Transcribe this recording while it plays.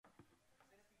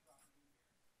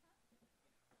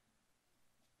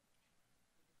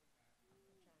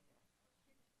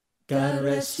God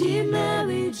rest ye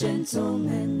merry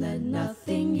gentlemen, let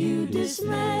nothing you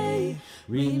dismay.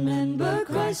 Remember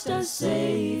Christ our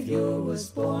Savior was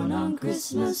born on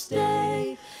Christmas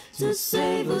Day, to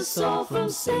save us all from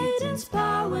Satan's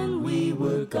power when we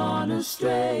were gone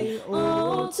astray.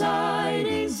 Oh,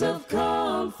 tidings of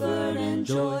comfort and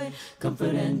joy,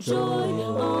 comfort and joy.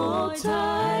 Oh,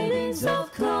 tidings of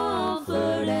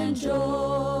comfort and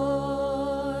joy.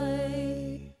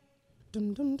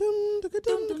 Dum dum dum dum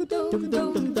dum dum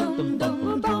dum dum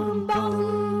dum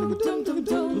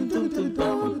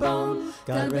dum.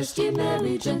 God rest ye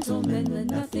merry gentlemen, let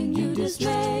nothing you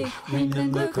dismay.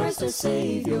 Remember Christ our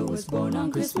Savior was born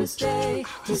on Christmas Day,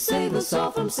 to save us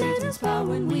all from Satan's power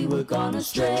when we were gone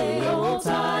astray. Oh,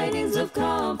 tidings of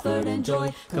comfort and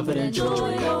joy, comfort and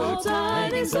joy. Oh,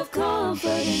 tidings of comfort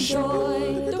and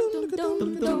joy.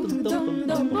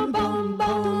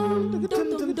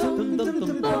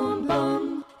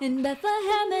 In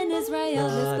Bethlehem in Israel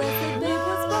this blessed babe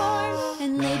was born,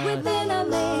 and laid within a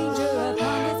manger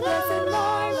upon his blessed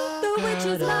morn. The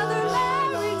witch's mother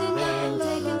Mary did not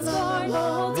take in scorn.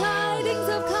 Oh, tidings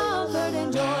of comfort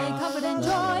and joy, comfort and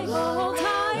joy. Oh,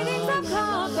 tidings of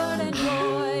comfort and joy.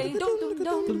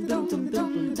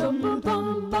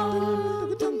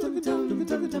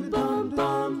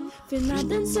 Fear not,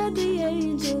 then said the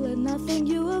angel, let nothing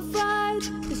you affright.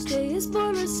 This day is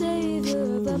born a Savior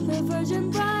of the fair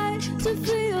Virgin bride, to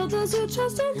free all those who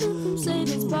trust in Him from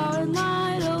Satan's power and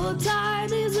light. Oh,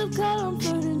 tidings of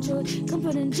comfort and joy,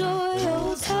 comfort and joy.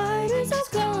 Oh, tidings of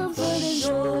comfort and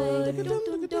joy.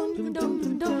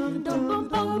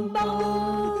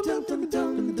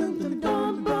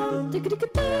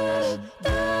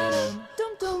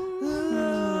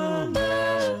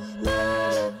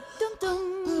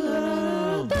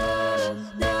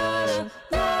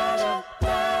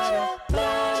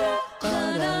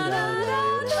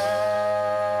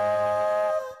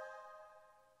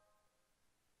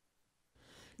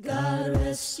 God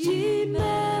rest ye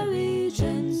merry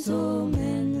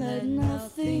gentlemen, let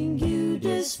nothing you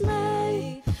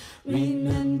dismay.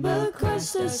 Remember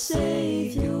Christ our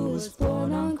Savior was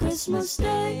born on Christmas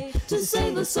Day, to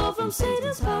save us all from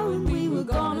Satan's power when we were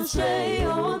gone astray.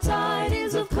 Oh,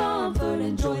 tidings of comfort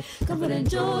and joy, comfort and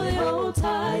joy. Oh,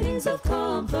 tidings of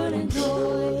comfort and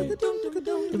joy.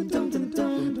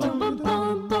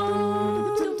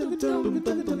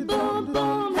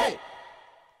 Hey!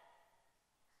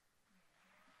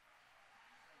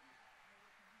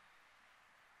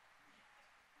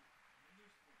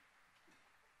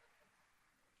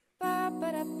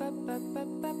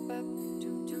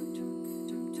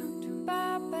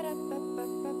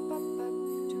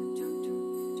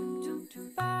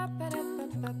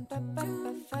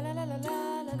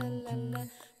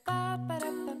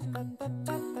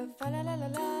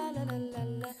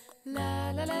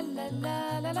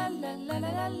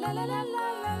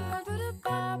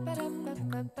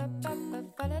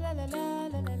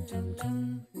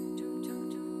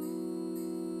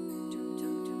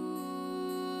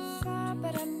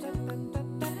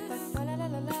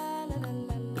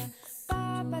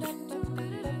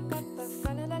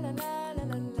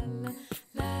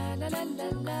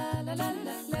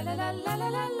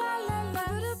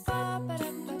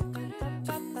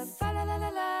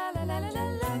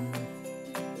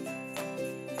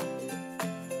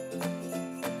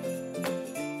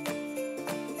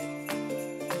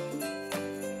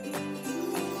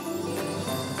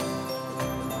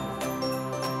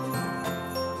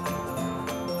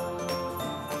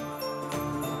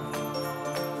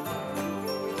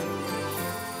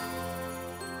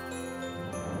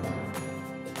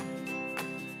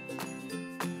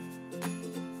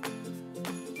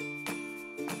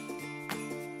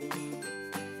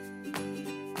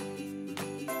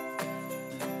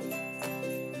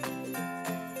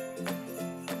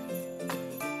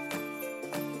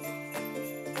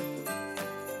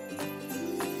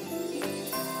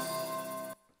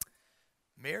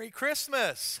 Merry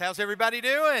Christmas. How's everybody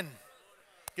doing?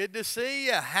 Good to see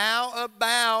you. How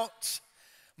about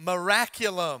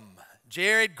Miraculum?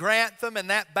 Jared Grantham and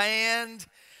that band,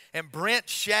 and Brent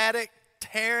Shattuck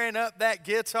tearing up that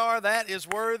guitar. That is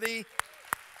worthy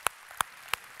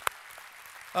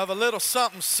of a little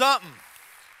something, something.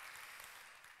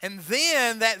 And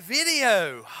then that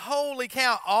video, holy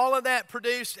cow, all of that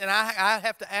produced, and I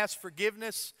have to ask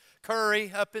forgiveness.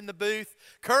 Curry up in the booth.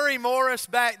 Curry Morris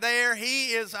back there,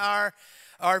 he is our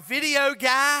video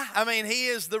guy. I mean, he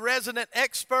is the resident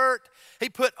expert. He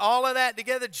put all of that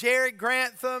together. Jared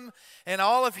Grantham and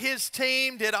all of his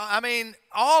team did,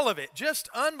 all of it. Just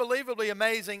unbelievably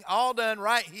amazing. All done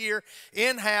right here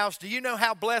in-house. Do you know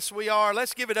how blessed we are?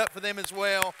 Let's give it up for them as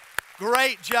well.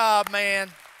 Great job, man.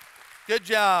 Good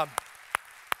job.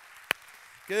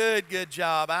 Good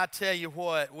job. I tell you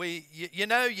what, you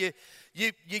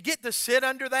get to sit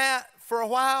under that for a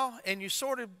while, and you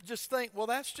sort of just think, well,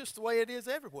 that's just the way it is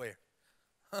everywhere.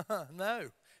 No,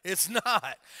 it's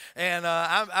not. And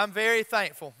I'm very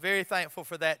thankful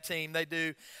for that team. They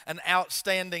do an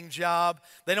outstanding job.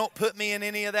 They don't put me in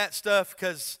any of that stuff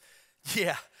because,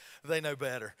 yeah, they know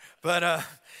better. But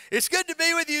it's good to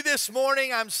be with you this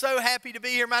morning. I'm so happy to be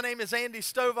here. My name is Andy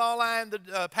Stovall. I am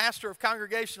the pastor of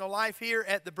Congregational Life here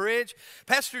at the Bridge.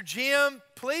 Pastor Jim,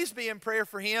 please be in prayer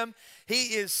for him.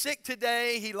 He is sick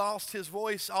today. He lost his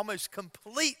voice almost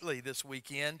completely this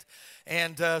weekend.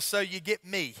 And so you get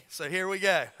me. So here we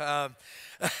go.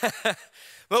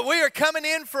 But we are coming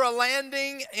in for a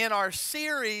landing in our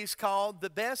series called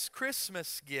The Best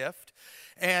Christmas Gift.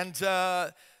 And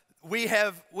we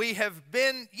have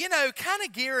been, kind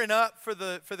of gearing up for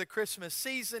the Christmas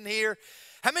season here.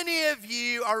 How many of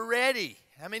you are ready?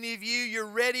 How many of you're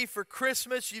ready for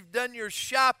Christmas? You've done your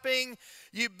shopping.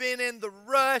 You've been in the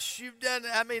rush.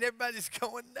 Everybody's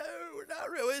going, no, we're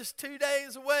not really. It's 2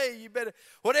 days away. You better,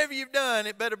 whatever you've done,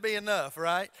 it better be enough,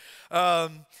 right?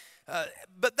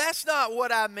 But that's not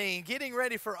what I mean. Getting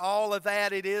ready for all of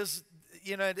that, it is,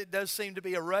 it does seem to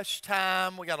be a rush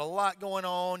time. We got a lot going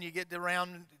on. You get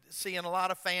around seeing a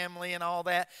lot of family and all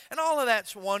that. And all of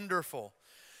that's wonderful.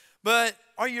 But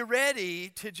are you ready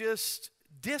to just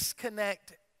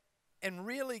disconnect and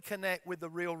really connect with the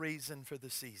real reason for the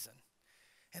season?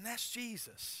 And that's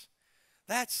Jesus.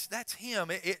 That's Him.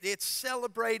 It's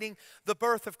celebrating the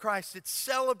birth of Christ. It's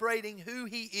celebrating who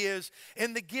He is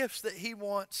and the gifts that He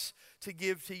wants to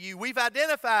give to you. We've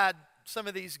identified some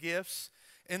of these gifts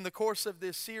in the course of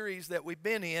this series that we've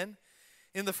been in.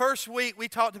 In the first week, we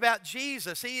talked about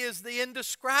Jesus. He is the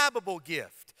indescribable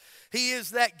gift. He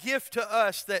is that gift to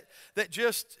us that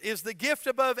just is the gift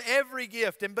above every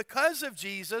gift. And because of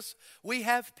Jesus, we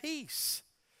have peace,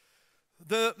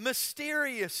 the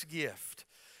mysterious gift.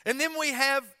 And then we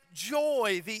have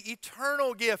joy, the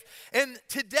eternal gift. And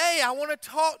today, I want to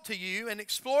talk to you and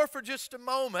explore for just a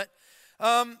moment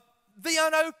the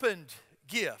unopened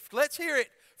gift. Let's hear it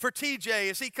for TJ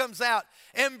as he comes out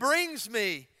and brings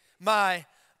me my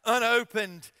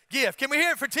unopened gift. Can we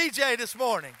hear it for TJ this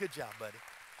morning? Good job, buddy.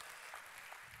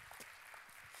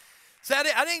 So I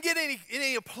didn't get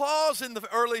any applause in the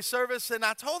early service, and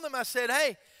I told them, I said,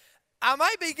 hey, I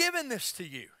might be giving this to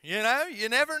you. You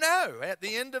never know. At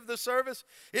the end of the service,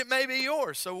 it may be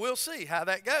yours, so we'll see how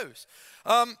that goes.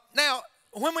 Now,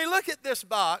 when we look at this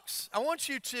box, I want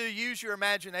you to use your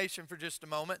imagination for just a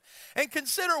moment and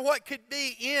consider what could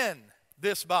be in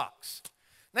this box.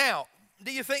 Now,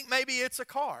 do you think maybe it's a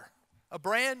car, a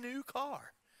brand new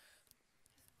car?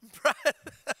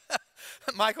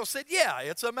 Michael said, yeah,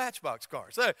 it's a Matchbox car.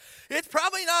 So it's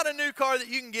probably not a new car that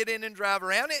you can get in and drive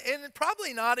around, and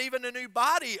probably not even a new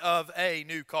body of a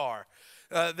new car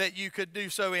that you could do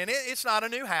so in. It's not a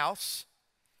new house.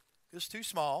 It's too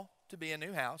small to be a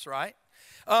new house, right?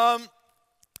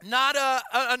 Not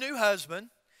a new husband,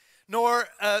 nor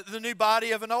the new body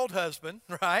of an old husband,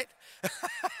 right?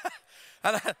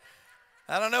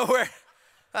 I don't know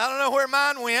where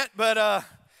mine went, but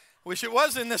wish it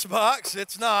was in this box.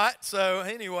 It's not. So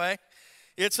anyway,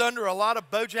 it's under a lot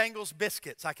of Bojangles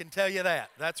biscuits. I can tell you that.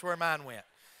 That's where mine went.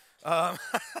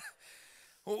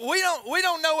 We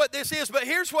don't know what this is, but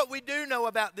here's what we do know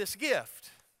about this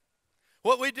gift.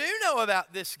 What we do know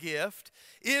about this gift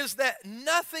is that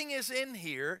nothing is in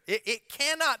here. It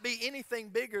cannot be anything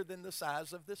bigger than the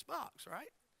size of this box,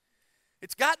 right?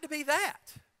 It's got to be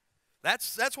that.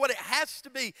 That's what it has to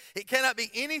be. It cannot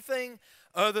be anything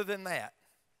other than that.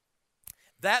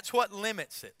 That's what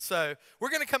limits it. So we're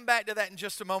going to come back to that in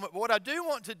just a moment. But what I do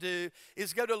want to do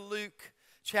is go to Luke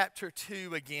chapter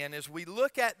 2 again as we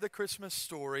look at the Christmas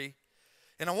story.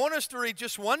 And I want us to read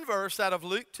just one verse out of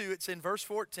Luke 2. It's in verse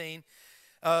 14.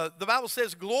 The Bible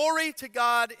says, "Glory to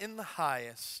God in the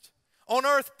highest. On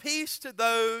earth peace to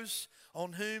those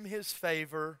on whom His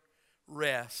favor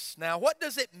rests." Now, what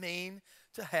does it mean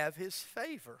to have His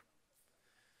favor?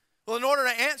 Well, in order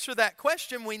to answer that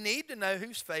question, we need to know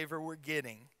whose favor we're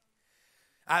getting.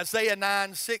 Isaiah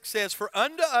 9:6 says, "For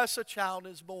unto us a child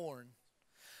is born,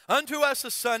 unto us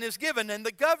a son is given, and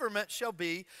the government shall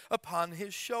be upon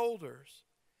His shoulders.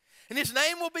 And His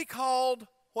name will be called,"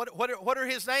 what are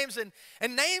His names?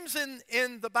 And names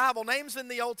in the Bible, names in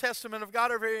the Old Testament of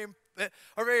God are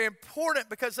very important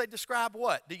because they describe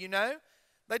what? Do you know?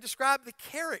 They describe the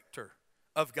character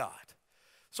of God.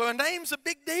 So a name's a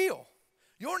big deal.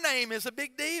 Your name is a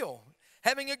big deal.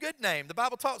 Having a good name. The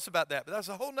Bible talks about that, but that's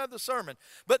a whole nother sermon.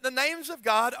 But the names of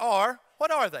God are,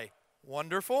 what are they?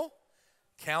 Wonderful,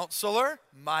 Counselor,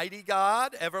 Mighty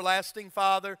God, Everlasting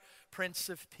Father, Prince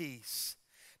of Peace.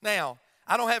 Now,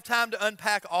 I don't have time to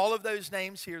unpack all of those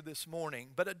names here this morning,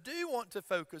 but I do want to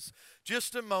focus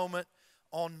just a moment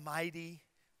on Mighty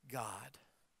God.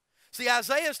 See,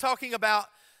 Isaiah is talking about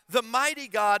the mighty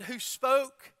God who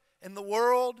spoke and the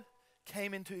world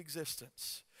came into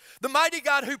existence. The mighty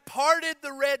God who parted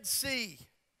the Red Sea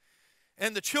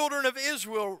and the children of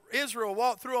Israel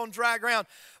walked through on dry ground.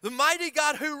 The mighty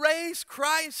God who raised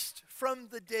Christ from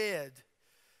the dead.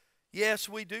 Yes,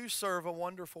 we do serve a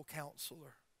wonderful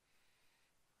counselor.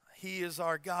 He is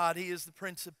our God. He is the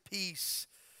Prince of Peace.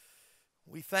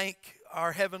 We thank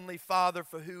our Heavenly Father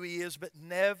for who He is, but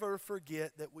never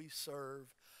forget that we serve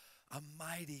a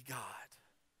mighty God.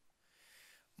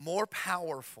 More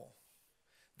powerful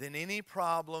than any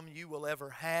problem you will ever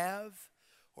have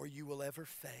or you will ever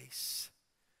face.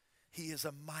 He is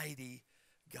a mighty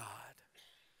God.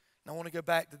 Now I want to go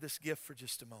back to this gift for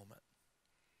just a moment.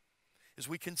 As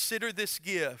we consider this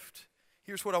gift,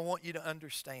 here's what I want you to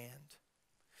understand.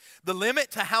 The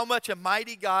limit to how much a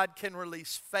mighty God can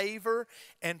release favor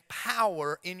and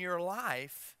power in your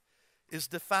life is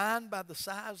defined by the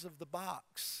size of the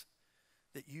box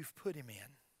that you've put Him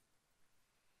in.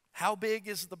 How big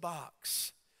is the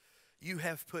box you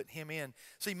have put Him in?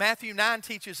 See, Matthew 9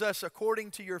 teaches us,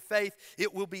 according to your faith,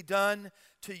 it will be done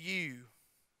to you.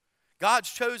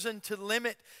 God's chosen to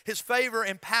limit His favor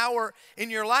and power in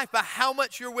your life by how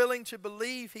much you're willing to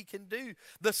believe He can do.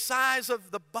 The size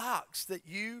of the box that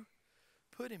you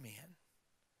put Him in.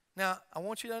 Now, I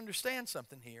want you to understand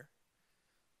something here.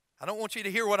 I don't want you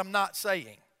to hear what I'm not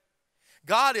saying.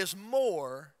 God is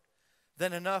more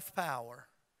than enough power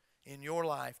in your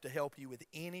life to help you with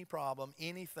any problem,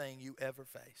 anything you ever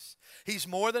face. He's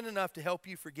more than enough to help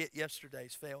you forget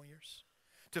yesterday's failures,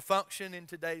 to function in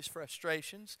today's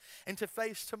frustrations, and to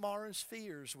face tomorrow's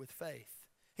fears with faith.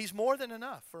 He's more than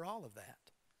enough for all of that.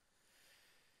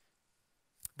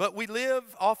 But we live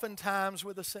oftentimes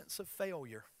with a sense of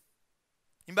failure.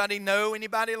 Anybody know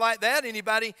anybody like that?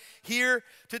 Anybody here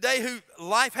today who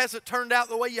life hasn't turned out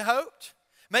the way you hoped?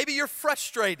 Maybe you're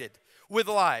frustrated with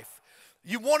life.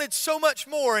 You wanted so much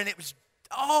more and it was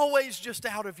always just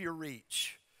out of your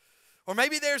reach. Or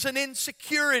maybe there's an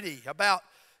insecurity about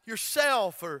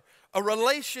yourself or a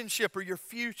relationship or your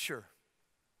future.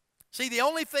 See, the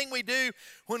only thing we do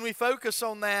when we focus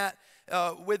on that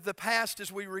with the past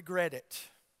is we regret it.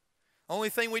 Only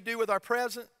thing we do with our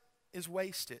present is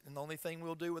waste it. And the only thing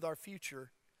we'll do with our future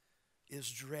is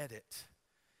dread it.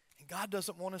 And God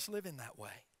doesn't want us living that way.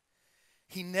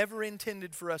 He never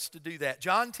intended for us to do that.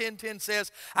 John 10:10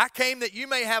 says, I came that you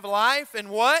may have life and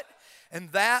what?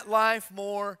 And that life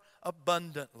more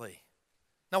abundantly.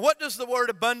 Now, what does the word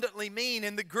abundantly mean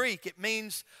in the Greek? It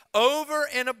means over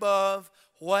and above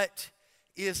what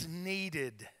is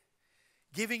needed.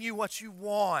 Giving you what you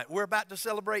want. We're about to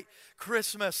celebrate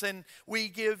Christmas and we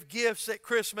give gifts at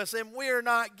Christmas and we're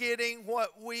not getting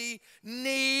what we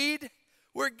need.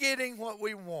 We're getting what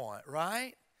we want,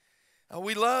 right?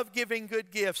 We love giving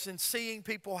good gifts and seeing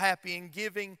people happy and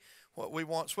giving what we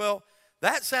want. Well,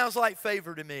 that sounds like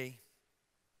favor to me.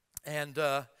 And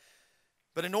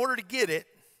but in order to get it,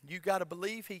 you got to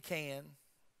believe He can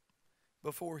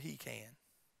before He can.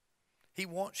 He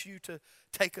wants you to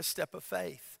take a step of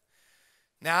faith.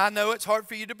 Now, I know it's hard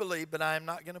for you to believe, but I am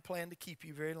not going to plan to keep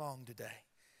you very long today.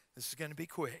 This is going to be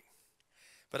quick.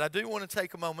 But I do want to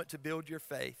take a moment to build your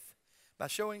faith by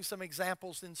showing some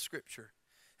examples in Scripture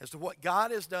as to what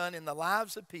God has done in the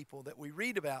lives of people that we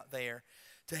read about there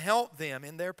to help them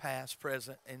in their past,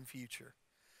 present, and future.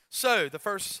 So, the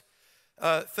first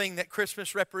thing that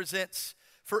Christmas represents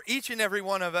for each and every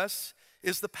one of us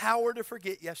is the power to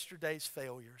forget yesterday's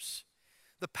failures.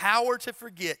 The power to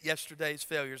forget yesterday's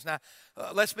failures. Now,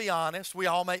 let's be honest. We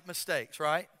all make mistakes,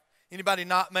 right? Anybody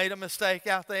not made a mistake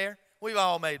out there? We've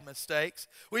all made mistakes.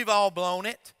 We've all blown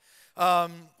it.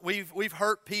 We've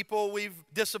hurt people. We've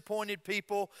disappointed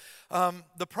people.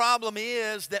 The problem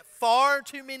is that far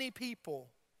too many people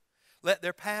let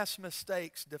their past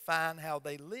mistakes define how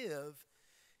they live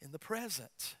in the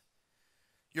present.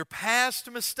 Your past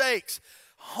mistakes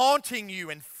haunting you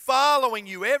and following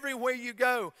you everywhere you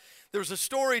go. There's a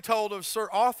story told of Sir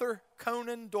Arthur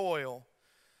Conan Doyle.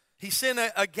 He sent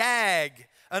a gag,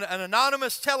 an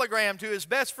anonymous telegram to his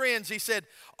best friends. He said,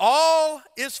 all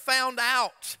is found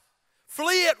out.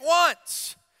 Flee at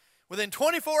once. Within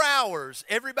 24 hours,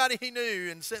 everybody he knew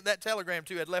and sent that telegram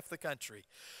to had left the country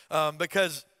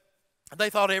because they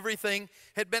thought everything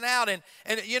had been out. And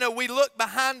you know, we look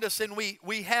behind us and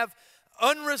we have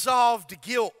unresolved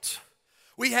guilt.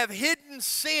 We have hidden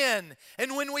sin.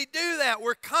 And when we do that,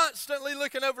 we're constantly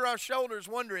looking over our shoulders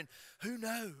wondering, who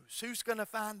knows? Who's going to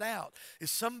find out?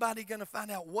 Is somebody going to find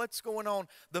out what's going on?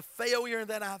 The failure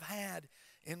that I've had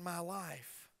in my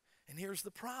life. And here's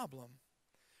the problem.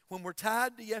 When we're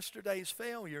tied to yesterday's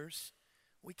failures,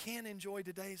 we can't enjoy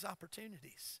today's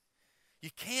opportunities. You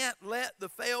can't let the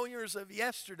failures of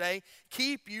yesterday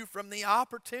keep you from the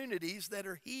opportunities that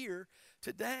are here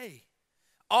today.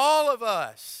 All of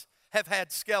us have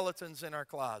had skeletons in our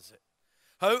closet.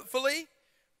 Hopefully,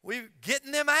 we're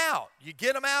getting them out. You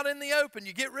get them out in the open,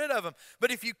 you get rid of them. But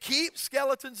if you keep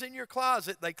skeletons in your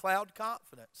closet, they cloud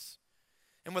confidence.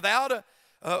 And without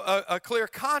a clear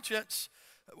conscience,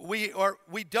 we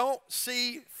don't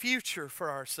see future for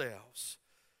ourselves.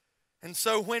 And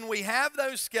so when we have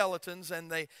those skeletons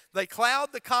and they cloud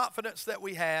the confidence that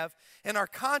we have, and our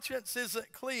conscience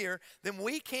isn't clear, then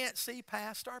we can't see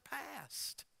past our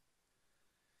past.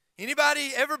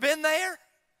 Anybody ever been there?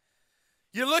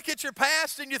 You look at your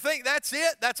past and you think, that's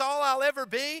it, that's all I'll ever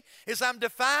be, is I'm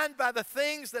defined by the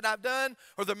things that I've done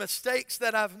or the mistakes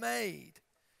that I've made.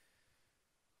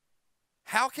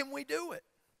 How can we do it?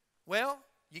 Well,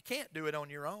 you can't do it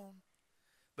on your own,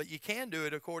 but you can do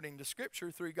it according to Scripture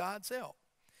through God's help.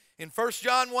 In 1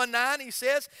 John 1:9, he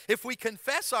says, if we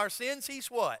confess our sins,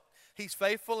 he's what? He's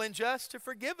faithful and just to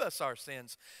forgive us our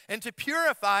sins and to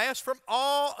purify us from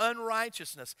all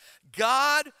unrighteousness.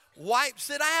 God wipes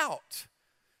it out.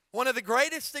 One of the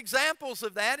greatest examples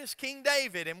of that is King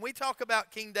David, and we talk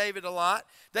about King David a lot.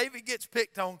 David gets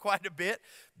picked on quite a bit.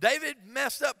 David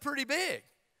messed up pretty big.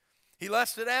 He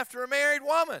lusted after a married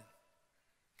woman.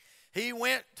 He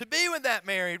went to be with that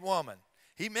married woman.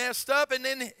 He messed up, and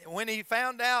then when he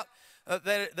found out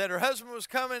that her husband was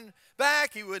coming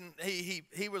back,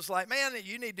 he was like, man,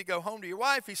 you need to go home to your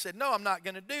wife. He said, no, I'm not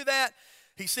going to do that.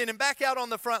 He sent him back out on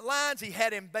the front lines. He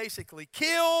had him basically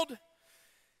killed.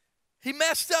 He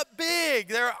messed up big.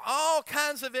 There are all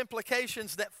kinds of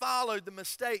implications that followed the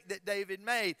mistake that David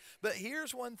made. But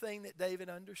here's one thing that David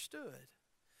understood.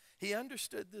 He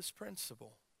understood this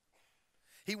principle.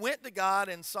 He went to God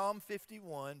in Psalm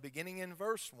 51, beginning in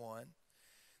verse 1.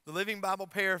 The Living Bible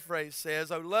paraphrase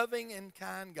says, O loving and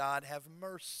kind God, have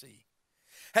mercy.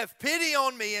 Have pity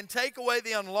on me and take away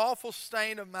the unlawful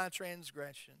stain of my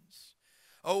transgressions.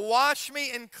 O wash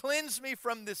me and cleanse me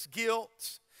from this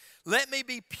guilt. Let me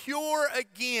be pure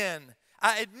again.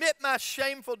 I admit my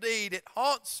shameful deed. It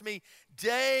haunts me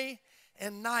day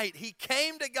and night. He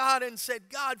came to God and said,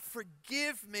 God,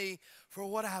 forgive me for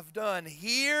what I've done.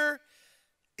 Here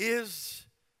is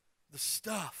the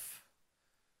stuff.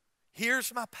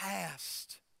 Here's my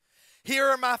past. Here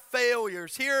are my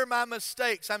failures. Here are my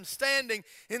mistakes. I'm standing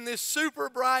in this super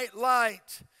bright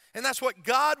light. And that's what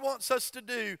God wants us to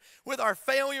do with our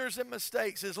failures and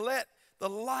mistakes, is let the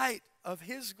light of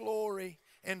His glory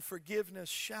and forgiveness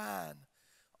shine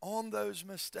on those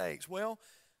mistakes. Well,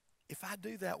 if I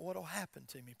do that, what will happen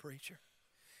to me, preacher?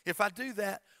 If I do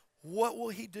that, what will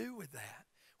He do with that?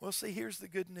 Well, see, here's the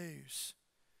good news.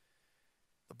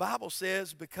 The Bible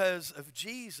says because of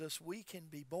Jesus, we can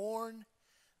be born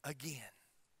again.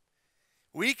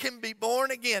 We can be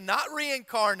born again, not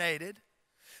reincarnated,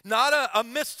 not a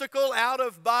mystical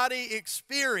out-of-body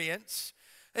experience,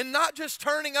 and not just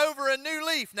turning over a new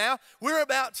leaf. Now, we're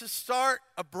about to start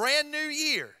a brand new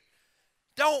year.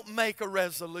 Don't make a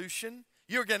resolution.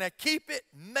 You're going to keep it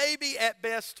maybe at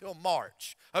best till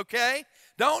March, okay?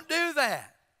 Don't do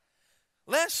that.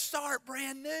 Let's start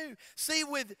brand new. See,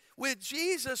 with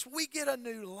Jesus, we get a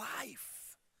new life.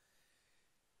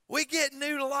 We get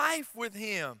new life with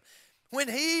Him. When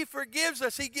He forgives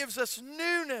us, He gives us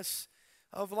newness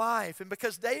of life. And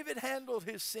because David handled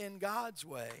his sin God's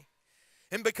way,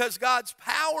 and because God's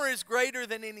power is greater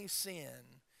than any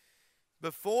sin,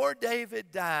 before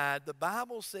David died, the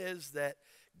Bible says that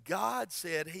God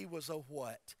said he was a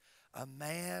what? A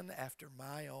man after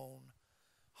my own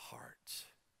heart.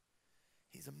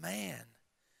 He's a man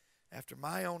after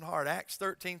my own heart. Acts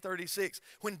 13:36.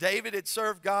 When David had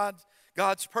served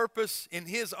God's purpose in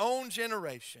his own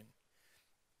generation,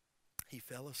 he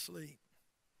fell asleep.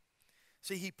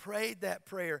 See, he prayed that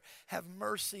prayer, have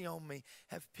mercy on me,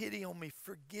 have pity on me,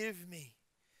 forgive me.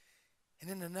 And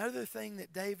then another thing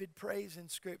that David prays in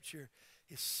Scripture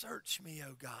is, search me,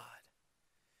 O God,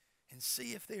 and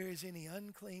see if there is any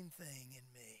unclean thing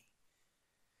in me.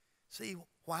 See,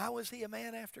 why was he a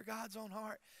man after God's own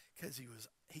heart? Because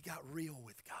he got real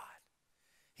with God.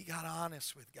 He got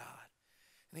honest with God.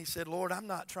 And he said, Lord, I'm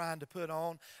not trying to put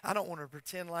on. I don't want to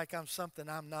pretend like I'm something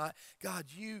I'm not. God,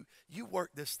 you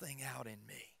work this thing out in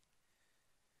me.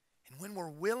 And when we're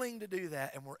willing to do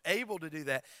that and we're able to do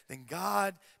that, then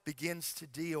God begins to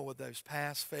deal with those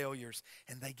past failures,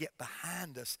 and they get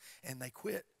behind us and they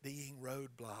quit being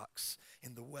roadblocks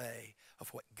in the way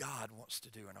of what God wants to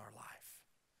do in our life.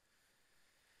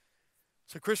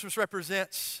 So Christmas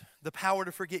represents the power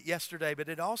to forget yesterday, but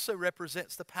it also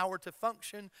represents the power to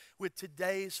function with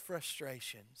today's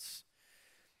frustrations.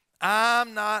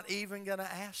 I'm not even going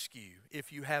to ask you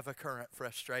if you have a current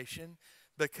frustration,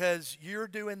 because you're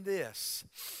doing this.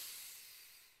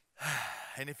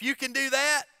 And if you can do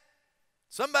that,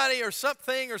 somebody or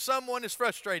something or someone is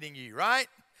frustrating you, right?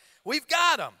 We've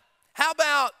got them. How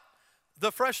about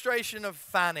the frustration of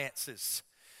finances?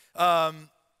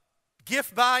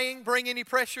 Gift buying bring any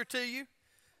pressure to you?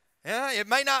 Yeah, it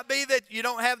may not be that you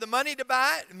don't have the money to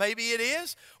buy it. Maybe it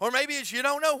is. Or maybe it's you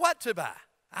don't know what to buy.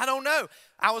 I don't know.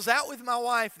 I was out with my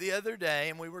wife the other day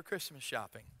and we were Christmas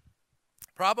shopping.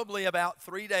 Probably about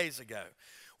 3 days ago.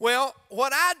 Well,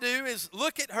 what I do is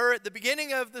look at her at the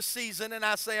beginning of the season and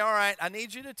I say, all right, I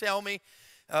need you to tell me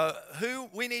who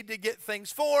we need to get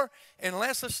things for, and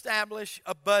let's establish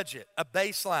a budget, a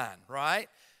baseline, right?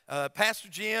 Pastor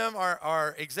Jim,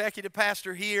 our executive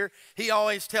pastor here, he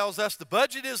always tells us the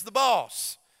budget is the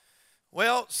boss.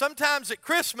 Well, sometimes at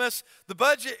Christmas, the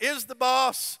budget is the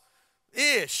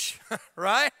boss-ish,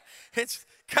 right? It's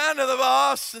kind of the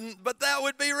boss, but that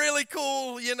would be really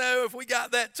cool, if we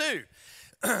got that too.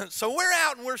 So we're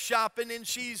out and we're shopping, and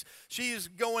she's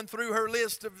going through her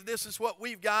list of this is what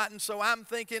we've got. And so I'm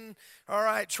thinking, all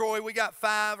right, Troy, we got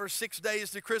 5 or 6 days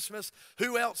to Christmas.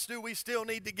 Who else do we still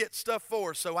need to get stuff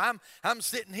for? So I'm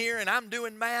sitting here and I'm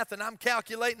doing math and I'm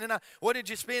calculating, and what did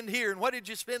you spend here and what did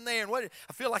you spend there, and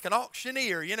I feel like an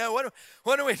auctioneer,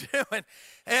 what are we doing?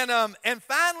 And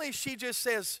finally she just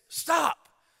says, stop.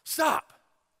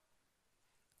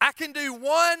 I can do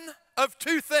one of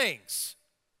two things.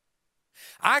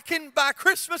 I can buy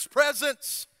Christmas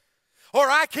presents, or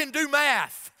I can do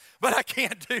math, but I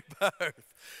can't do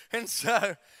both. And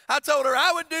so I told her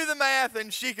I would do the math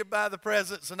and she could buy the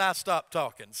presents, and I stopped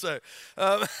talking. So,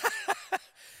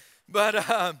 but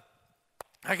I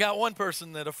got one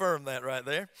person that affirmed that right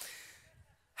there.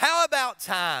 How about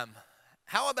time?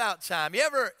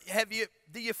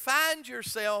 Do you find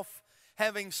yourself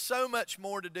having so much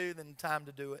more to do than time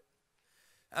to do it?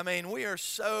 I mean, we are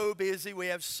so busy. We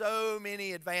have so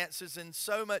many advances and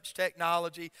so much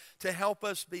technology to help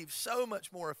us be so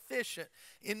much more efficient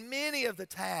in many of the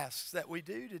tasks that we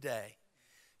do today.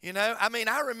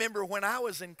 I remember when I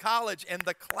was in college and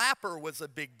the clapper was a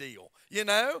big deal.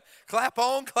 Clap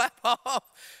on, clap off.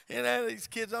 These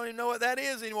kids don't even know what that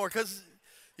is anymore because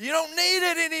you don't need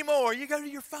it anymore. You go to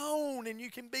your phone and you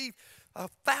can be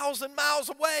 1,000 miles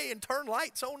away and turn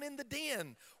lights on in the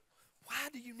den. Why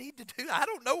do you need to do that? I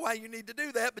don't know why you need to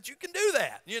do that, but you can do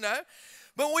that,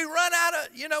 But we run out of,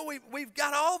 we've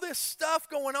got all this stuff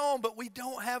going on, but we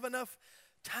don't have enough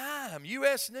time.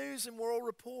 U.S. News and World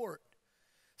Report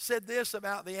said this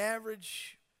about the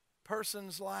average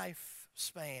person's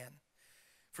lifespan.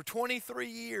 For 23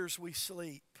 years we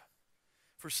sleep.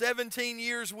 For 17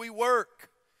 years we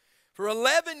work. For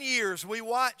 11 years we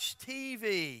watch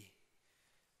TV.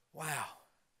 Wow.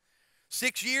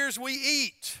 6 years we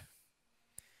eat.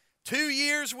 2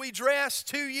 years we dress,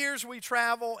 2 years we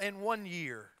travel, and 1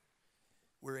 year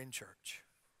we're in church.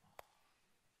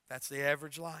 That's the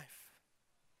average life.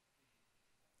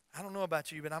 I don't know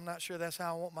about you, but I'm not sure that's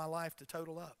how I want my life to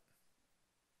total up.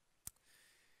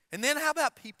 And then how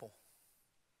about people?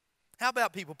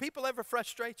 People ever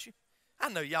frustrate you? I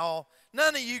know y'all,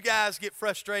 none of you guys get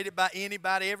frustrated by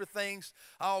anybody. Everything's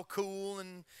all cool,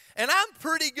 and I'm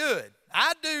pretty good.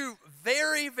 I do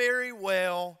very, very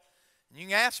well. You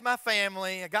can ask my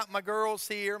family. I got my girls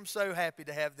here. I'm so happy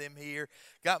to have them here.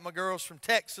 Got my girls from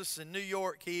Texas and New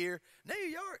York here. New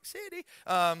York City.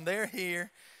 They're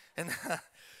here.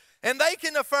 And they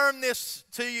can affirm this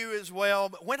to you as well.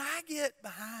 But when I get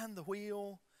behind the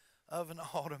wheel of an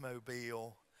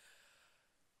automobile,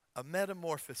 a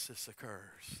metamorphosis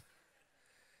occurs.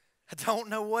 I don't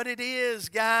know what it is,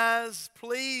 guys.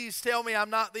 Please tell me I'm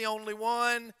not the only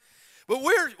one. But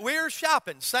we're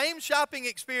shopping. Same shopping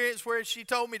experience where she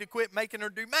told me to quit making her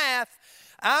do math.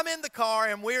 I'm in the car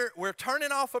and we're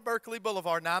turning off of Berkeley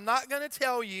Boulevard. Now, I'm not going to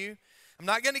tell you. I'm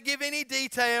not going to give any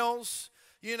details,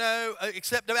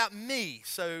 except about me.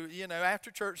 So,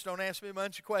 after church, don't ask me a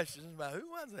bunch of questions about who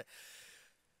was it.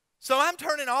 So I'm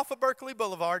turning off of Berkeley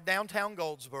Boulevard, downtown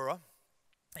Goldsboro,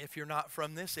 if you're not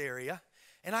from this area,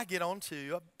 and I get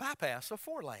onto a bypass, a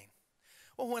 4-lane.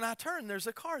 Well, when I turn, there's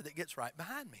a car that gets right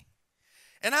behind me.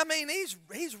 And I mean,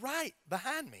 he's right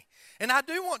behind me. And I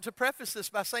do want to preface this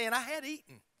by saying I had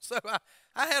eaten. So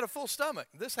I had a full stomach.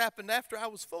 This happened after I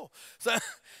was full. So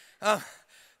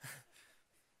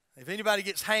if anybody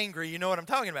gets hangry, you know what I'm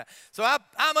talking about. So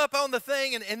I'm up on the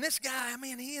thing, and this guy, I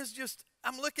mean, he is just,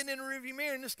 I'm looking in the rearview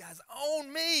mirror, and this guy's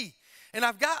on me. And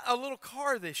I've got a little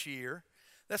car this year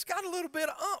that's got a little bit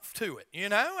of oomph to it, you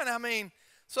know? And I mean,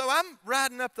 so I'm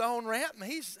riding up the on-ramp, and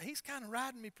he's kind of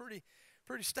riding me pretty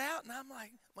stout, and I'm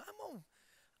like, well, I'm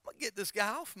gonna get this guy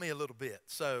off me a little bit.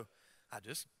 So I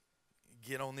just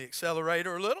get on the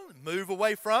accelerator a little and move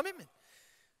away from him. And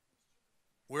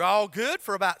we're all good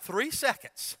for about 3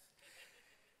 seconds.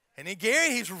 And then Gary,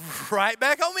 he's right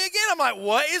back on me again. I'm like,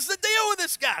 what is the deal with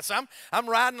this guy? So I'm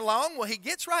riding along. Well, he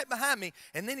gets right behind me,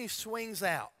 and then he swings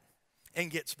out and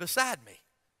gets beside me.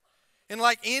 And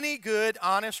like any good,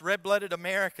 honest, red-blooded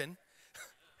American,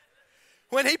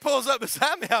 when he pulls up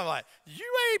beside me, I'm like, you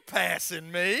ain't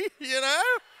passing me, you know?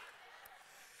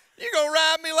 You gonna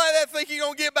ride me like that, think you're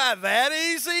gonna get by that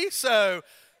easy? So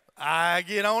I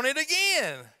get on it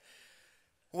again.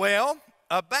 Well,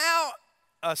 about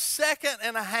a second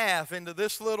and a half into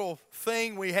this little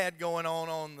thing we had going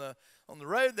on the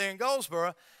road there in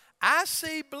Goldsboro, I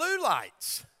see blue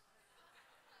lights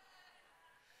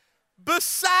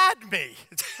beside me.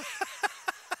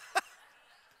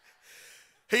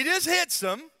 He just hits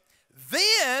them.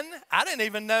 Then, I didn't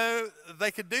even know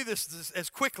they could do this as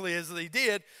quickly as he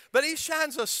did, but he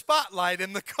shines a spotlight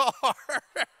in the car.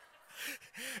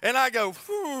 And I go,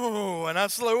 whoo, and I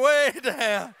slow way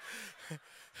down.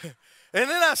 And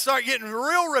then I start getting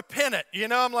real repentant. You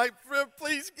know, I'm like,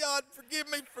 please, God, forgive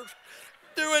me for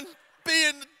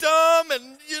being dumb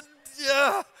and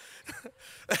yeah.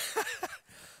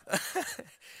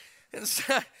 And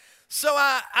so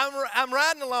I'm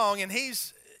riding along, and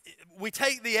we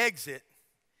take the exit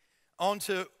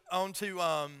onto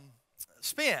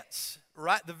Spence,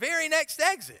 right? The very next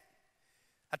exit.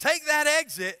 I take that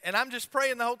exit, and I'm just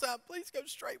praying the whole time, please go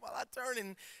straight while I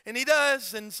turn. And he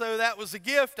does, and so that was a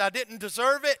gift. I didn't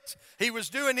deserve it. He was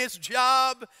doing his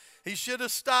job. He should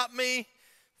have stopped me.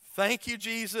 Thank you,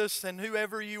 Jesus, and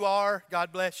whoever you are,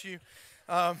 God bless you.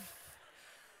 I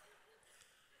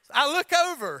look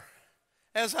over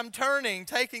as I'm turning,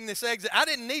 taking this exit. I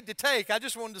didn't need to take. I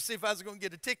just wanted to see if I was going to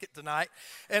get a ticket tonight.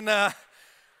 And I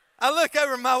look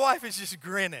over, and my wife is just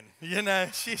grinning. You know,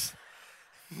 she's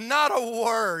not a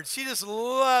word. She just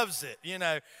loves it, you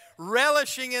know,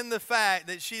 relishing in the fact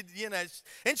that she, you know,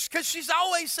 and because she's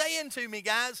always saying to me,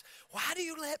 guys, why do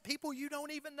you let people you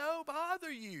don't even know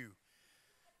bother you?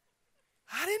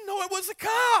 I didn't know it was a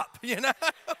cop, you know.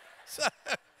 So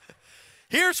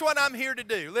here's what I'm here to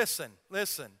do. Listen.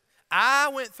 I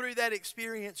went through that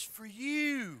experience for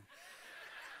you.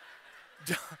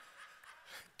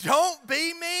 Don't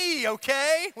be me,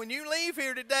 okay? When you leave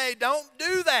here today, don't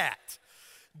do that.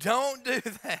 Don't do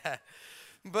that.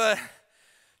 But,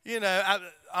 you know,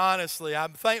 honestly,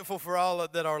 I'm thankful for all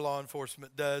that our law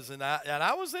enforcement does, and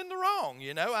I was in the wrong,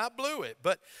 you know. I blew it.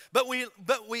 But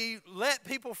we let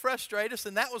people frustrate us,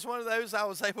 and that was one of those I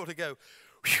was able to go,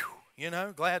 whew, you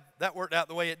know, glad that worked out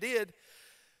the way it did.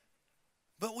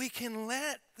 But we can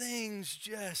let things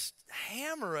just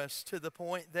hammer us to the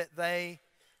point that they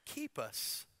keep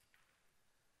us.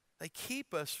 They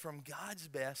keep us from God's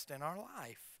best in our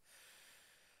life.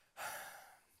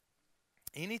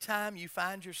 Anytime you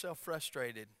find yourself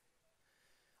frustrated,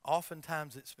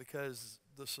 oftentimes it's because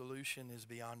the solution is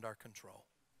beyond our control.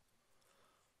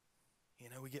 You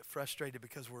know, we get frustrated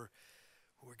because we're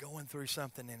going through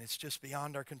something and it's just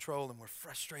beyond our control, and we're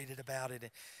frustrated about it.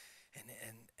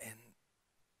 And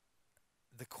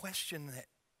the question that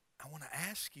I want to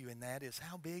ask you in that is,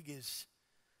 how big is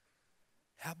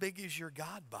your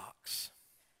God box?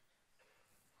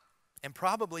 And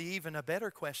probably even a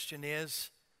better question is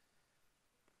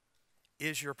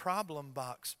your problem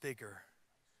box bigger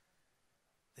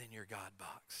than your God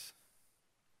box?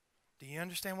 Do you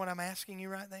understand what I'm asking you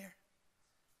right there?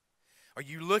 Are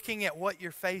you looking at what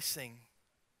you're facing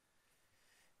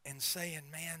and saying,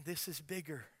 man, this is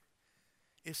bigger.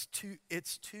 It's too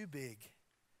big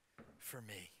for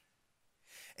me.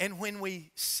 And when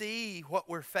we see what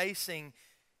we're facing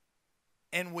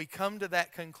and we come to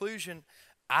that conclusion,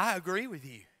 I agree with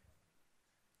you.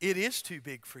 It is too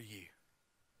big for you.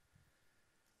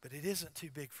 But it isn't too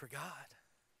big for God.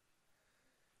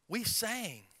 We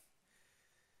sang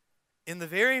in the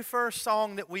very first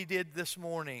song that we did this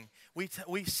morning,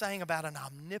 we sang about an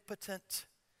omnipotent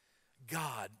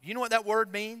God. You know what that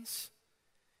word means?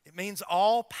 It means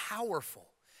all-powerful.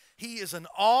 He is an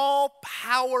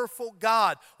all-powerful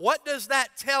God. What does that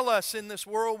tell us in this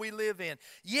world we live in?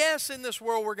 Yes, in this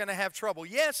world we're going to have trouble.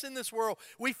 Yes, in this world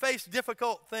we face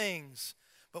difficult things.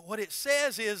 But what it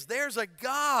says is there's a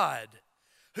God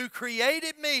who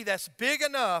created me that's big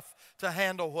enough to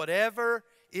handle whatever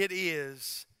it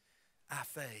is I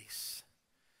face.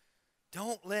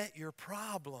 Don't let your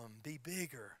problem be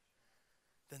bigger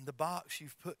than the box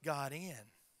you've put God in.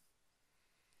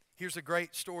 Here's a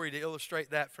great story to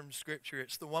illustrate that from Scripture.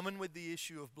 It's the woman with the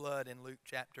issue of blood in Luke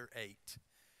chapter 8.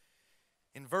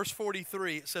 In verse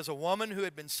 43, it says, a woman who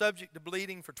had been subject to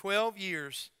bleeding for 12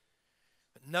 years,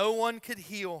 but no one could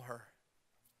heal her,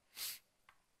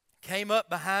 came up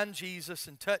behind Jesus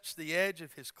and touched the edge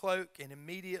of his cloak, and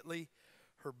immediately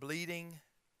her bleeding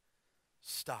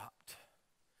stopped.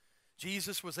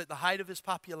 Jesus was at the height of his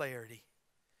popularity.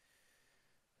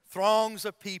 Throngs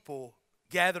of people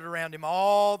gathered around him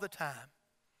all the time.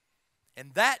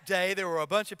 And that day, there were a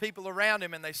bunch of people around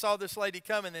him, and they saw this lady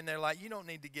coming, and they're like, you don't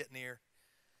need to get near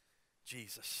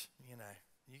Jesus. You know,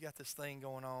 you got this thing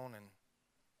going on,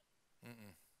 and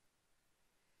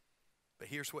But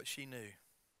here's what she knew.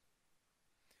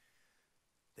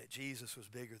 That Jesus was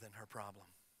bigger than her problem.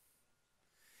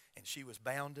 And she was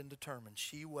bound and determined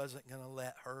she wasn't going to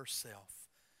let herself,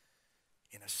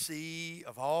 in a sea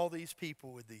of all these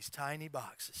people with these tiny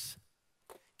boxes,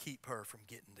 keep her from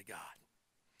getting to God.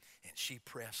 And she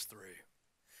pressed through.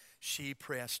 She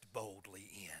pressed boldly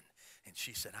in. And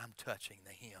she said, I'm touching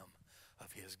the hem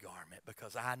of his garment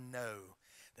because I know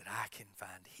that I can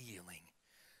find healing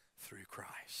through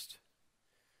Christ.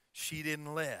 She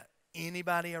didn't let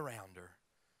anybody around her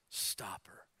stop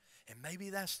her. And maybe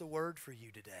that's the word for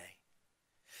you today.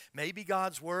 Maybe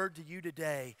God's word to you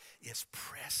today is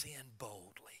press in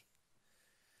boldly.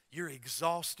 You're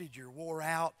exhausted, you're wore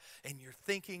out, and you're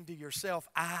thinking to yourself,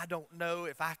 I don't know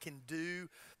if I can do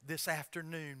this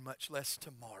afternoon, much less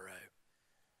tomorrow.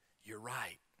 You're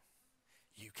right.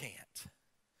 You can't.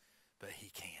 But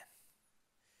he can.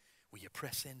 Will you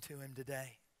press into him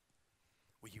today?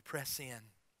 Will you press in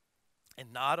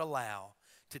and not allow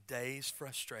today's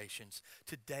frustrations,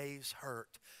 today's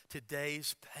hurt,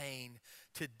 today's pain,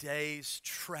 today's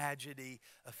tragedy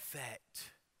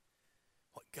affect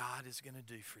what God is going to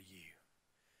do for you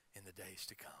in the days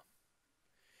to come?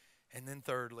 And then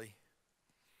thirdly,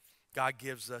 God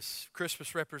gives us,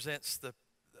 Christmas represents the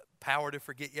power to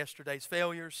forget yesterday's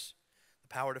failures,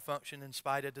 the power to function in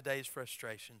spite of today's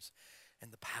frustrations,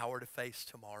 and the power to face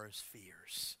tomorrow's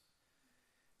fears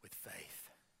with faith.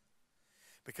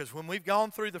 Because when we've gone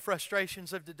through the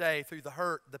frustrations of today, through the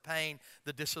hurt, the pain,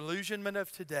 the disillusionment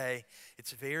of today,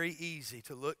 it's very easy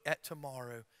to look at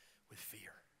tomorrow with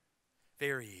fear.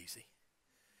 Very easy.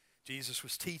 Jesus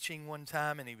was teaching one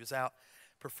time and he was out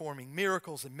performing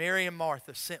miracles, and Mary and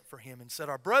Martha sent for him and said,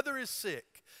 our brother is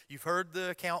sick. You've heard the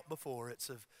account before.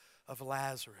 It's of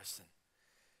Lazarus. And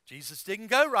Jesus didn't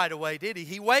go right away, did he?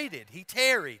 He waited. He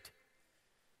tarried.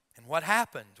 And what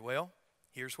happened? Well,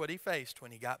 here's what he faced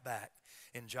when he got back.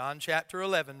 In John chapter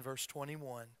 11, verse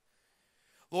 21.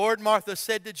 Lord, Martha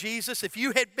said to Jesus, if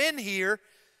you had been here,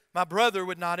 my brother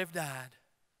would not have died.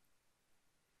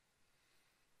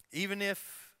 Even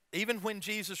when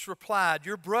Jesus replied,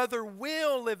 your brother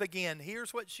will live again.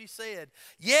 Here's what she said.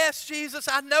 Yes, Jesus,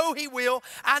 I know he will.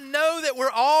 I know that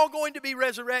we're all going to be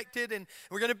resurrected and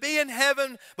we're going to be in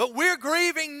heaven, but we're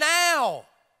grieving now.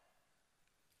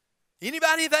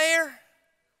 Anybody there?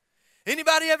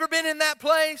 Anybody ever been in that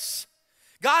place?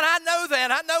 God, I know that.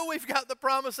 I know we've got the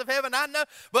promise of heaven. I know,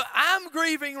 but I'm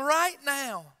grieving right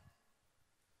now.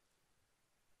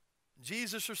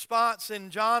 Jesus' response in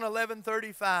John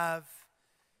 11:35,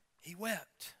 he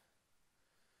wept.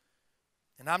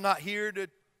 And I'm not here to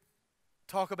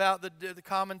talk about the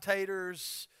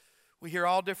commentators. We hear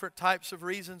all different types of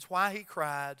reasons why he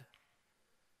cried.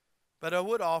 But I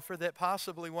would offer that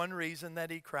possibly one reason that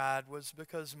he cried was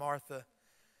because Martha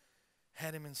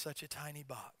had him in such a tiny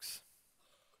box.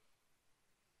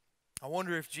 I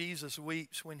wonder if Jesus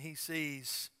weeps when he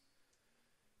sees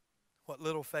what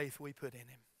little faith we put in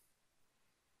him.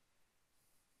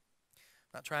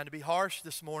 I'm not trying to be harsh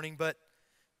this morning, but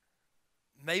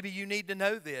maybe you need to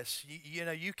know this.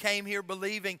 You came here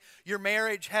believing your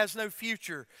marriage has no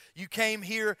future. You came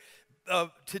here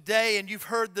today and you've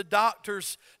heard the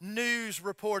doctor's news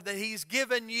report that he's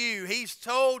given you. He's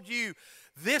told you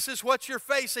this is what you're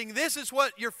facing. This is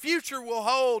what your future will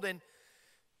hold. And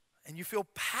you feel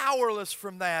powerless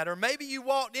from that. Or maybe you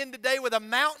walked in today with a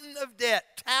mountain of debt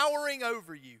towering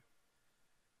over you.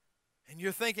 And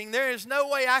you're thinking, there is no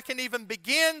way I can even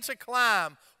begin to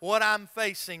climb what I'm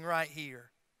facing right here.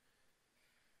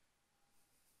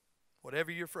 Whatever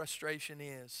your frustration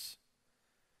is,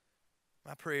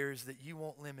 my prayer is that you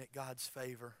won't limit God's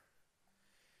favor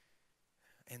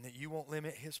and that you won't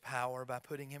limit his power by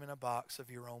putting him in a box of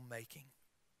your own making.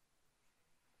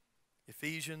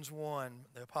 Ephesians 1,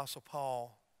 the Apostle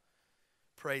Paul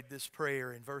prayed this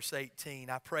prayer in verse 18.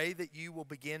 I pray that you will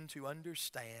begin to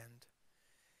understand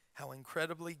how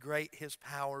incredibly great His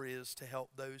power is to help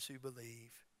those who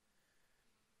believe.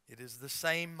 It is the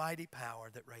same mighty power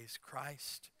that raised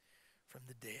Christ from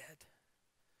the dead.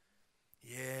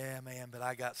 Yeah, man, but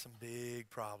I got some big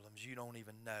problems you don't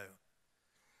even know.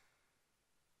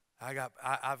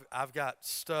 I've got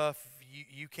stuff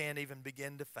you can't even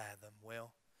begin to fathom.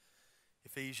 Well,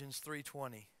 Ephesians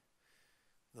 3:20,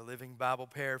 the Living Bible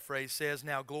paraphrase says,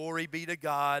 now glory be to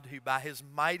God who by His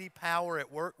mighty power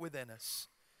at work within us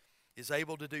is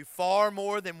able to do far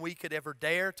more than we could ever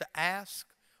dare to ask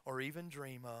or even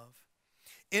dream of,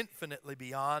 infinitely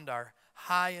beyond our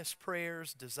highest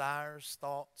prayers, desires,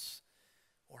 thoughts,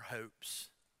 or hopes.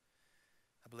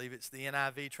 I believe it's the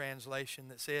NIV translation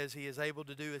that says He is able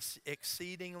to do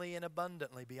exceedingly and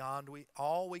abundantly beyond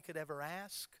all we could ever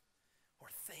ask or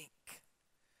think.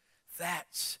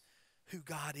 That's who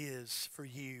God is for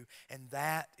you, and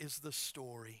that is the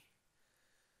story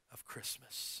of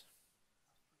Christmas.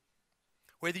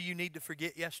 Whether you need to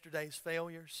forget yesterday's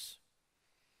failures,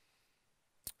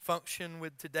 function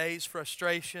with today's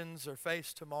frustrations, or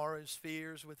face tomorrow's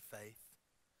fears with faith,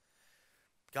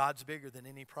 God's bigger than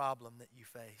any problem that you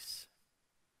face.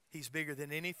 He's bigger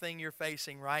than anything you're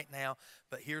facing right now.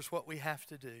 But here's what we have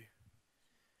to do.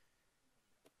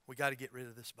 We got to get rid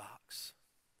of this box.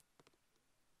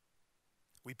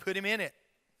 We put Him in it,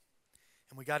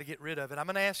 and we got to get rid of it. I'm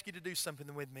going to ask you to do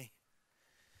something with me.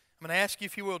 I'm going to ask you,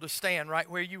 if you will, to stand right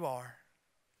where you are.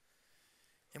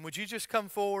 And would you just come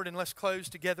forward and let's close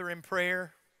together in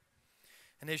prayer.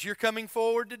 And as you're coming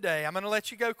forward today, I'm going to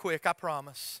let you go quick, I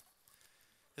promise.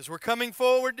 As we're coming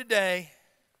forward today,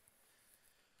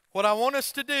 what I want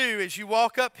us to do as you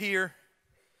walk up here,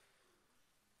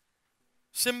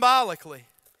 symbolically,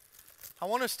 I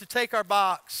want us to take our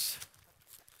box.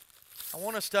 I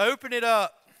want us to open it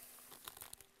up.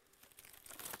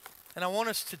 And I want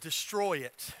us to destroy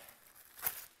it.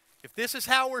 If this is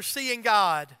how we're seeing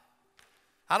God,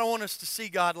 I don't want us to see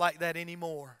God like that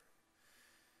anymore.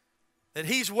 That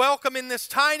He's welcome in this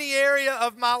tiny area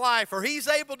of my life, or He's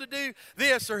able to do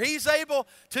this, or He's able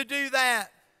to do that.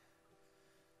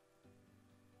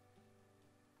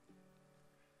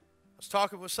 I was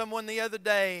talking with someone the other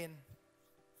day, and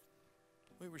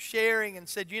we were sharing and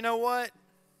said, you know what?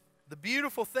 The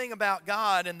beautiful thing about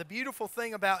God and the beautiful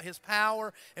thing about His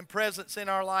power and presence in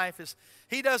our life is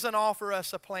He doesn't offer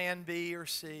us a plan B or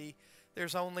C.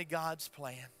 There's only God's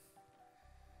plan.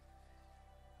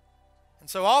 And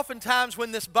so oftentimes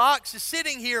when this box is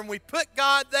sitting here and we put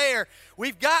God there,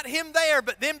 we've got Him there,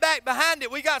 but then back behind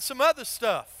it we got some other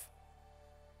stuff.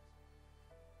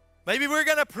 Maybe we're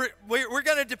going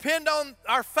to depend on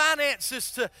our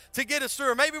finances to get us through.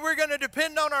 Or maybe we're going to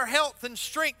depend on our health and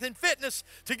strength and fitness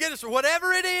to get us through.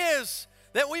 Whatever it is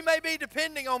that we may be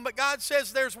depending on, but God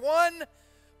says there's one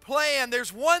plan,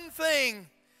 there's one thing,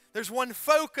 there's one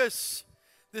focus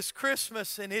this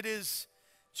Christmas, and it is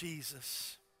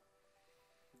Jesus.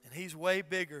 And He's way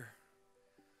bigger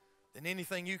than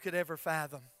anything you could ever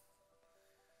fathom.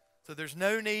 So there's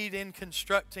no need in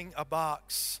constructing a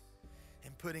box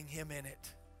and putting Him in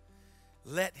it.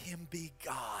 Let Him be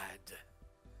God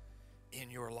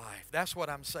in your life. That's what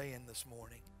I'm saying this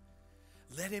morning.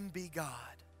 Let Him be God.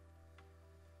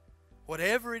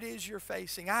 Whatever it is you're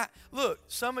facing. Look,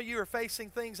 some of you are facing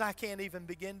things I can't even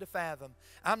begin to fathom.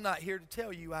 I'm not here to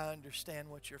tell you I understand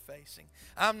what you're facing.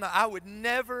 I would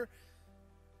never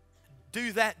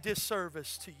do that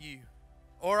disservice to you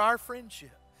or our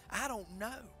friendship. I don't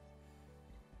know.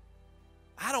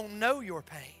 I don't know your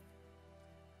pain.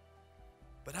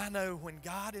 But I know when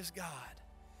God is God,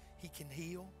 He can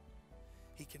heal,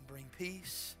 He can bring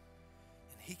peace,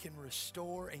 and He can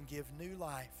restore and give new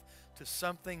life to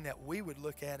something that we would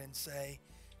look at and say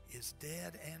is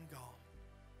dead and gone.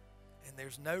 And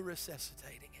there's no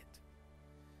resuscitating it.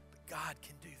 But God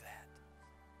can do that.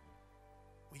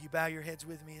 Will you bow your heads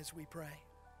with me as we pray?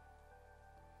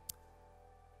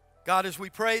 God, as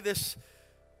we pray this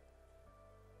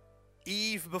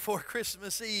eve before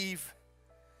Christmas Eve,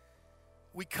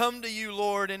 we come to you,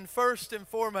 Lord, and first and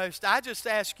foremost, I just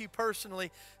ask you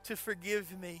personally to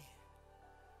forgive me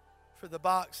for the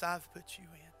box I've put you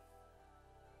in.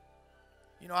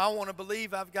 You know, I want to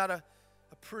believe I've got a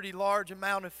pretty large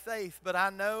amount of faith, but I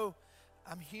know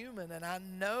I'm human, and I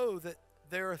know that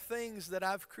there are things that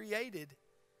I've created.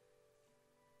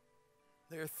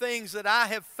 There are things that I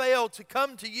have failed to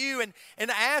come to you and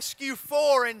ask you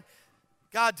for. And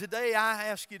God, today I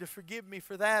ask you to forgive me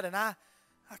for that, and I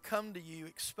come to you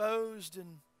exposed,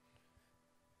 and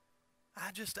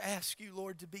I just ask you,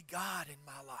 Lord, to be God in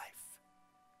my life.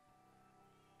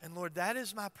 And Lord, that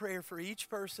is my prayer for each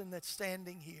person that's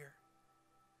standing here,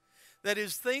 that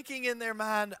is thinking in their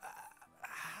mind,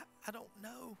 I don't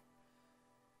know.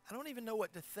 I don't even know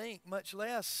what to think, much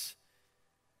less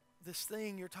this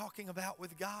thing you're talking about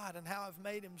with God and how I've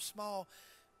made him small.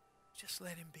 Just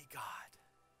let him be God.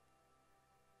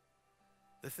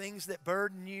 The things that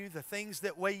burden you, the things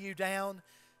that weigh you down,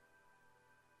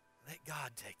 let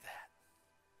God take that.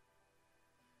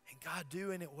 And God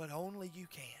doing it what only you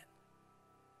can.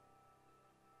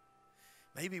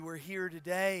 Maybe we're here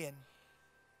today and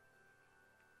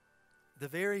the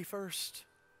very first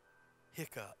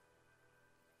hiccup,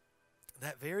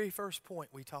 that very first point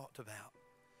we talked about,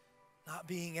 not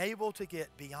being able to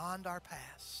get beyond our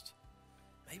past,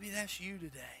 maybe that's you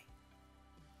today.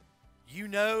 You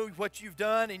know what you've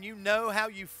done and you know how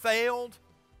you failed,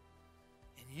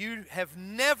 and you have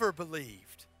never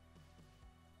believed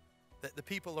that the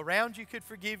people around you could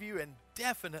forgive you, and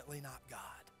definitely not God.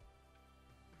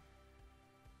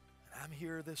 And I'm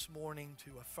here this morning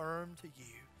to affirm to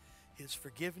you his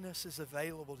forgiveness is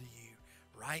available to you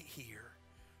right here,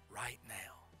 right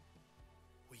now.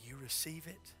 Will you receive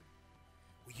it?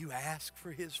 Will you ask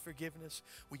for his forgiveness?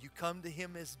 Will you come to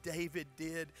him as David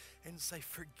did and say,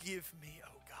 forgive me,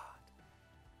 oh God.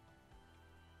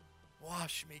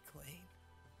 Wash me clean.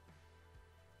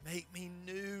 Make me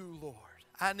new, Lord.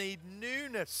 I need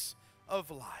newness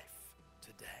of life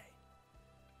today.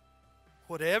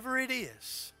 Whatever it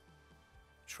is,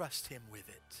 trust him with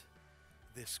it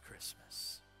this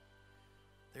Christmas.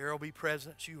 There will be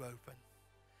presents you open.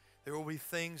 There will be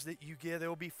things that you give. There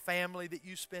will be family that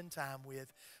you spend time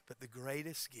with. But the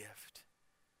greatest gift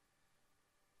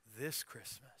this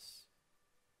Christmas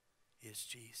is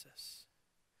Jesus.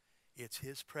 It's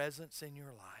his presence in your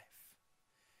life.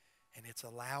 And it's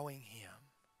allowing him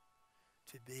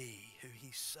to be who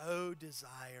he so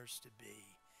desires to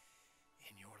be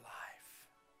in your life.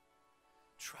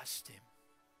 Trust him.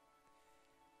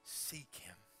 Seek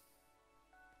him.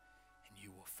 And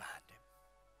you will find him.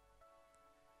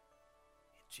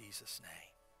 In Jesus'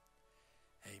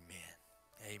 name, amen.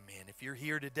 Amen. If you're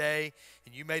here today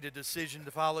and you made a decision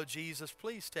to follow Jesus,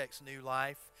 please text New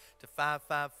Life to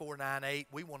 55498.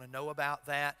 We want to know about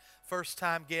that.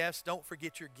 First-time guests, don't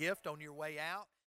forget your gift on your way out.